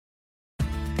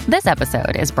This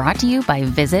episode is brought to you by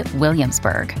Visit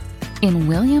Williamsburg. In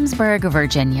Williamsburg,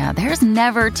 Virginia, there's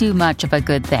never too much of a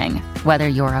good thing. Whether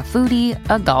you're a foodie,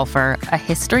 a golfer, a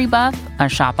history buff, a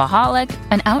shopaholic,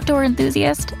 an outdoor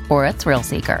enthusiast, or a thrill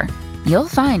seeker, you'll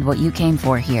find what you came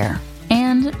for here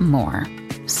and more.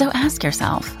 So ask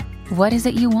yourself, what is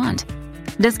it you want?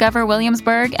 Discover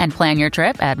Williamsburg and plan your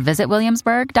trip at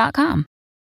visitwilliamsburg.com.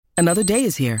 Another day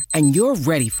is here, and you're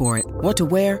ready for it. What to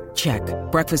wear? Check.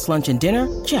 Breakfast, lunch, and dinner?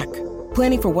 Check.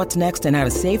 Planning for what's next and how to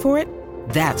save for it?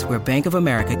 That's where Bank of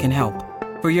America can help.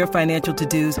 For your financial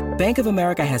to-dos, Bank of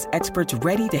America has experts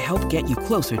ready to help get you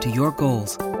closer to your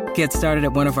goals. Get started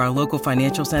at one of our local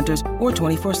financial centers or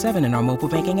 24/7 in our mobile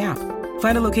banking app.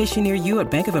 Find a location near you at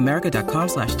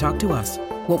bankofamerica.com/talktous.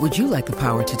 What would you like the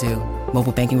power to do?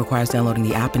 Mobile banking requires downloading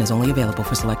the app and is only available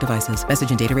for select devices. Message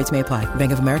and data rates may apply.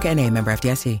 Bank of America N.A., member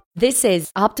FDIC. This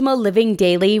is Optimal Living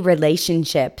Daily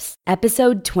Relationships,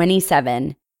 episode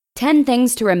 27. 10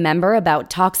 Things to Remember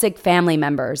About Toxic Family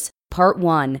Members, Part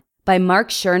 1, by Mark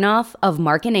Chernoff of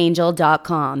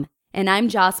markandangel.com. And I'm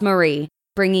Joss Marie,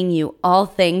 bringing you all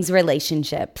things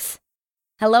relationships.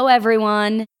 Hello,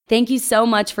 everyone. Thank you so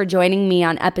much for joining me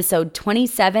on episode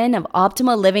 27 of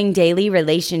Optimal Living Daily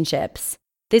Relationships.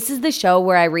 This is the show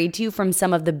where I read to you from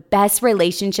some of the best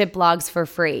relationship blogs for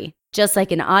free, just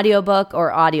like an audiobook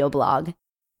or audio blog.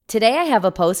 Today I have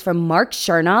a post from Mark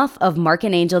Chernoff of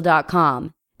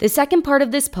markandangel.com. The second part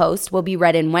of this post will be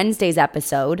read in Wednesday's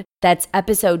episode. That's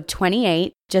episode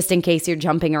 28, just in case you're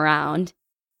jumping around.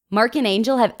 Mark and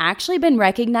Angel have actually been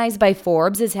recognized by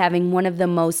Forbes as having one of the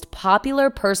most popular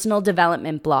personal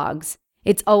development blogs.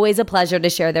 It's always a pleasure to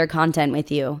share their content with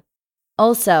you.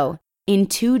 Also, in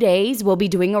 2 days, we'll be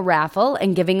doing a raffle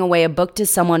and giving away a book to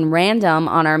someone random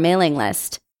on our mailing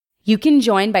list. You can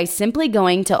join by simply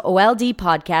going to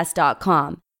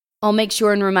oldpodcast.com. I'll make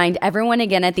sure and remind everyone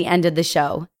again at the end of the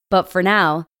show. But for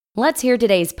now, let's hear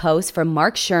today's post from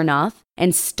Mark Chernoff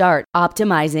and start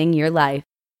optimizing your life.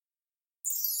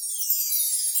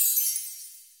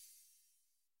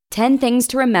 10 Things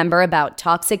to Remember About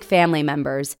Toxic Family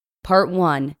Members, Part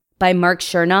 1, by Mark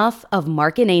Chernoff of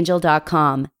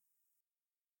markandangel.com.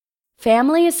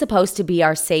 Family is supposed to be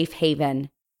our safe haven.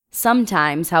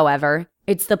 Sometimes, however,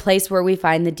 it's the place where we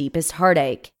find the deepest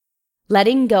heartache.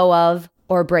 Letting go of,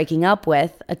 or breaking up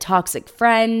with, a toxic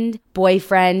friend,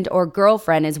 boyfriend, or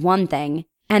girlfriend is one thing,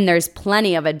 and there's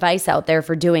plenty of advice out there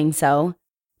for doing so.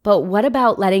 But what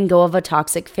about letting go of a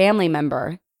toxic family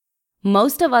member?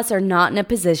 Most of us are not in a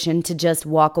position to just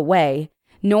walk away,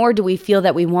 nor do we feel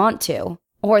that we want to,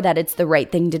 or that it's the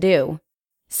right thing to do.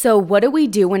 So what do we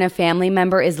do when a family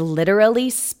member is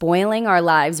literally spoiling our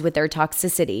lives with their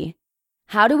toxicity?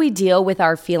 How do we deal with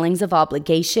our feelings of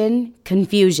obligation,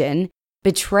 confusion,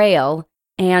 betrayal,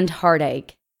 and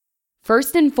heartache?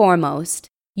 First and foremost,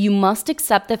 you must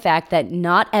accept the fact that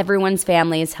not everyone's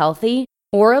family is healthy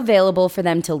or available for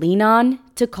them to lean on,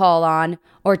 to call on,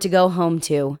 or to go home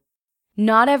to.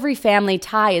 Not every family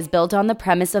tie is built on the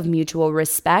premise of mutual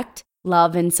respect,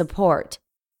 love, and support.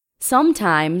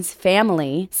 Sometimes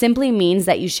family simply means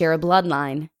that you share a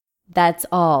bloodline. That's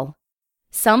all.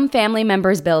 Some family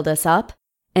members build us up,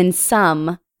 and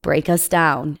some break us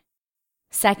down.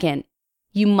 Second,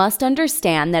 you must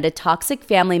understand that a toxic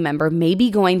family member may be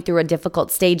going through a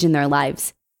difficult stage in their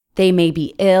lives. They may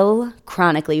be ill,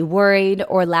 chronically worried,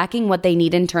 or lacking what they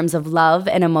need in terms of love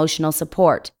and emotional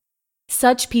support.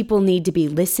 Such people need to be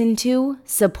listened to,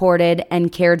 supported,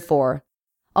 and cared for.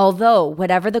 Although,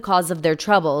 whatever the cause of their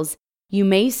troubles, you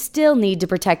may still need to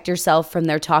protect yourself from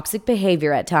their toxic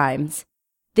behavior at times.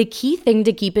 The key thing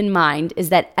to keep in mind is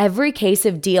that every case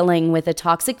of dealing with a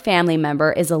toxic family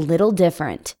member is a little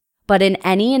different. But in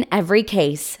any and every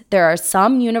case, there are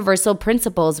some universal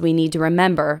principles we need to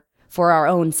remember for our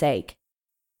own sake.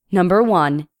 Number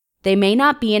 1, they may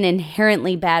not be an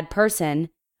inherently bad person,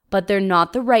 but they're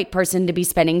not the right person to be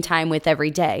spending time with every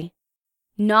day.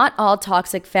 Not all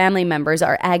toxic family members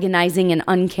are agonizing and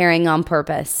uncaring on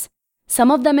purpose. Some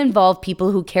of them involve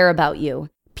people who care about you,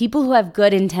 people who have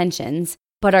good intentions,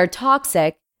 but are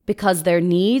toxic because their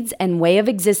needs and way of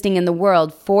existing in the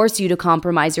world force you to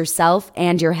compromise yourself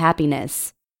and your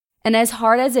happiness. And as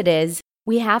hard as it is,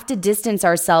 we have to distance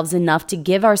ourselves enough to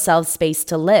give ourselves space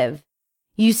to live.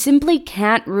 You simply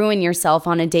can't ruin yourself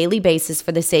on a daily basis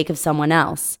for the sake of someone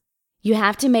else. You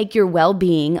have to make your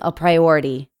well-being a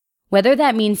priority. Whether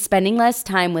that means spending less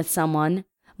time with someone,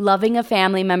 loving a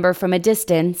family member from a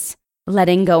distance,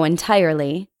 letting go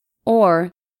entirely,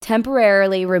 or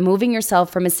temporarily removing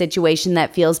yourself from a situation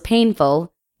that feels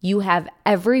painful, you have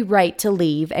every right to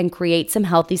leave and create some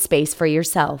healthy space for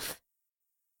yourself.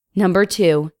 Number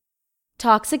 2,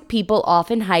 Toxic people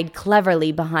often hide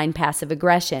cleverly behind passive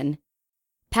aggression.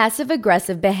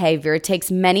 Passive-aggressive behavior takes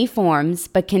many forms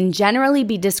but can generally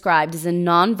be described as a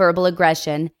nonverbal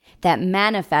aggression that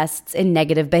manifests in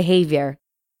negative behavior.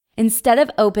 Instead of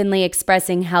openly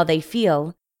expressing how they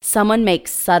feel, someone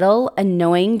makes subtle,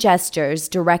 annoying gestures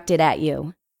directed at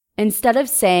you. Instead of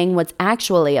saying what's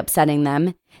actually upsetting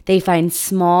them, they find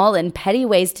small and petty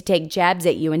ways to take jabs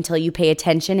at you until you pay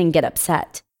attention and get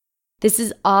upset. This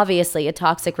is obviously a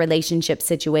toxic relationship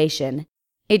situation.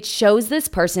 It shows this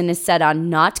person is set on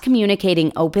not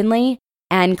communicating openly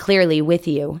and clearly with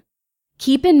you.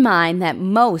 Keep in mind that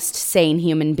most sane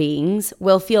human beings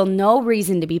will feel no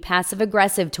reason to be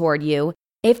passive-aggressive toward you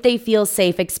if they feel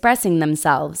safe expressing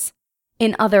themselves.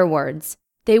 In other words,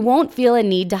 they won't feel a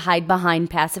need to hide behind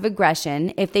passive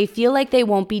aggression if they feel like they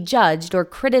won't be judged or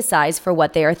criticized for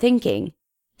what they are thinking.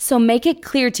 So make it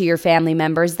clear to your family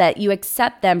members that you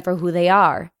accept them for who they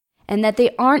are, and that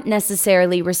they aren't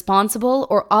necessarily responsible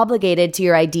or obligated to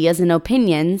your ideas and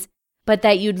opinions, but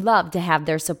that you'd love to have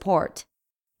their support.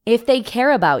 If they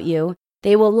care about you,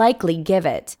 they will likely give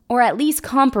it, or at least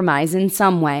compromise in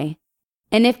some way.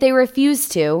 And if they refuse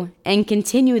to, and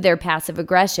continue their passive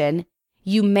aggression,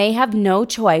 you may have no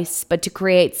choice but to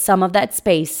create some of that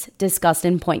space discussed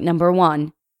in point number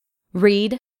 1.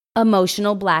 Read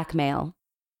emotional blackmail.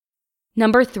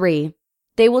 Number 3.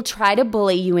 They will try to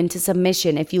bully you into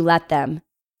submission if you let them.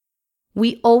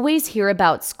 We always hear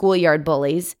about schoolyard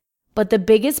bullies, but the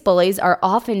biggest bullies are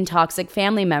often toxic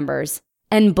family members,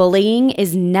 and bullying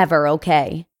is never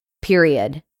okay.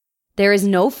 Period. There is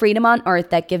no freedom on earth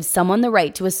that gives someone the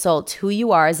right to assault who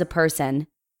you are as a person.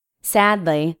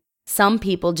 Sadly, some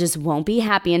people just won't be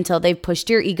happy until they've pushed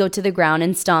your ego to the ground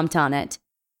and stomped on it.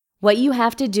 What you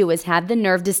have to do is have the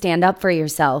nerve to stand up for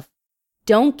yourself.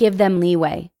 Don't give them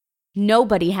leeway.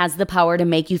 Nobody has the power to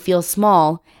make you feel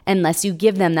small unless you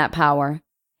give them that power.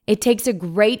 It takes a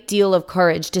great deal of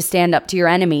courage to stand up to your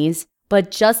enemies, but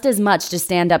just as much to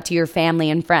stand up to your family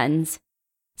and friends.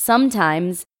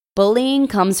 Sometimes, bullying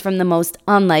comes from the most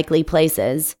unlikely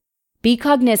places. Be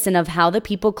cognizant of how the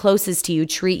people closest to you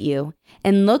treat you,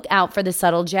 and look out for the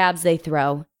subtle jabs they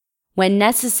throw. When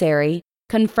necessary,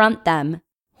 confront them,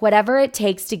 whatever it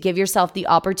takes to give yourself the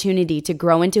opportunity to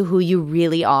grow into who you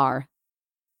really are.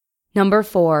 Number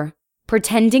 4,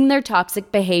 pretending their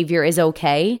toxic behavior is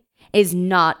okay is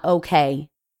not okay.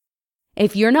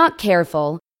 If you're not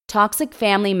careful, toxic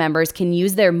family members can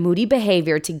use their moody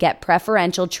behavior to get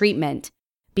preferential treatment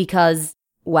because,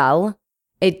 well,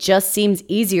 it just seems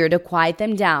easier to quiet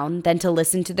them down than to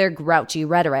listen to their grouchy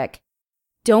rhetoric.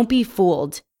 Don't be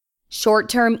fooled.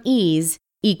 Short-term ease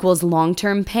equals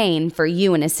long-term pain for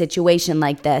you in a situation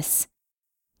like this.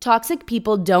 Toxic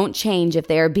people don't change if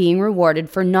they are being rewarded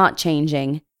for not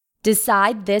changing.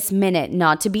 Decide this minute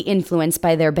not to be influenced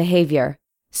by their behavior.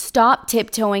 Stop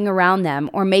tiptoeing around them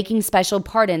or making special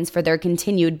pardons for their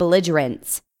continued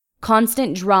belligerence.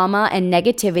 Constant drama and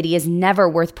negativity is never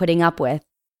worth putting up with.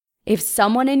 If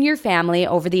someone in your family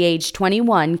over the age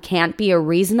 21 can't be a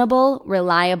reasonable,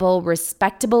 reliable,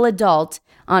 respectable adult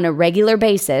on a regular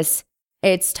basis,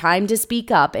 it's time to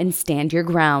speak up and stand your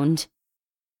ground.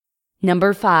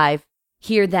 Number 5.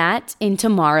 Hear that in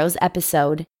tomorrow's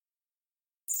episode.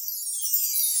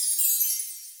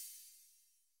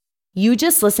 You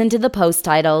just listened to the post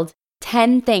titled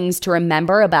 10 Things to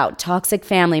Remember About Toxic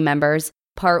Family Members,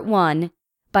 Part 1,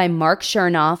 by Mark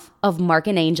Chernoff of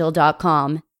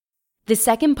markandangel.com. The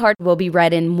second part will be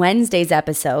read in Wednesday's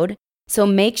episode, so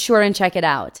make sure and check it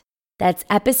out. That's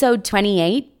episode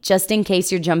 28, just in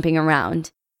case you're jumping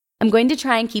around. I'm going to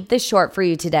try and keep this short for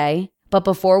you today, but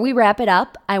before we wrap it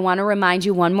up, I want to remind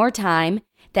you one more time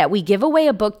that we give away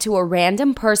a book to a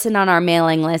random person on our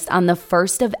mailing list on the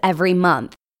 1st of every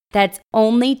month. That's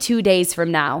only 2 days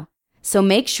from now, so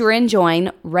make sure and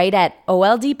join right at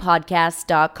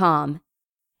oldpodcast.com.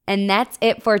 And that's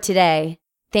it for today.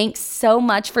 Thanks so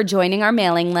much for joining our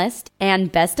mailing list,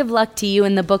 and best of luck to you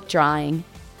in the book drawing.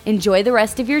 Enjoy the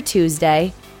rest of your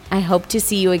Tuesday. I hope to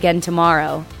see you again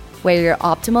tomorrow, where your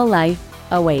optimal life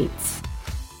awaits.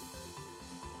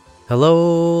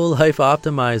 Hello, Life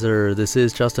Optimizer. This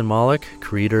is Justin Malik,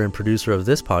 creator and producer of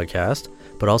this podcast,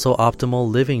 but also Optimal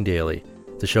Living Daily,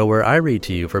 the show where I read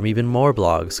to you from even more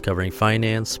blogs covering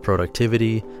finance,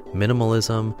 productivity,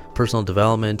 minimalism, personal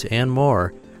development, and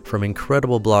more from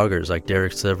incredible bloggers like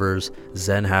Derek Sivers,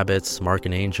 Zen Habits, Mark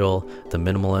and Angel, The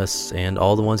Minimalists, and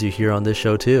all the ones you hear on this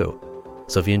show too.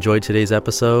 So if you enjoyed today's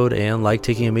episode and like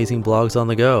taking amazing blogs on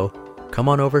the go, come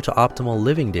on over to Optimal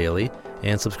Living Daily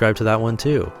and subscribe to that one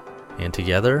too. And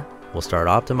together, we'll start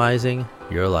optimizing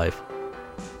your life.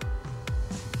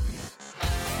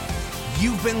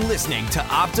 You've been listening to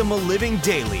Optimal Living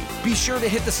Daily. Be sure to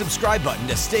hit the subscribe button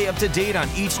to stay up to date on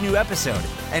each new episode,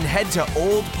 and head to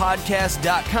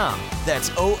oldpodcast.com.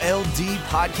 That's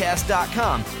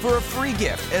OLDpodcast.com for a free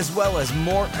gift, as well as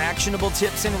more actionable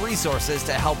tips and resources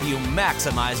to help you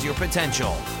maximize your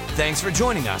potential. Thanks for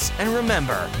joining us, and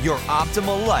remember, your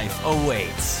optimal life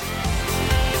awaits.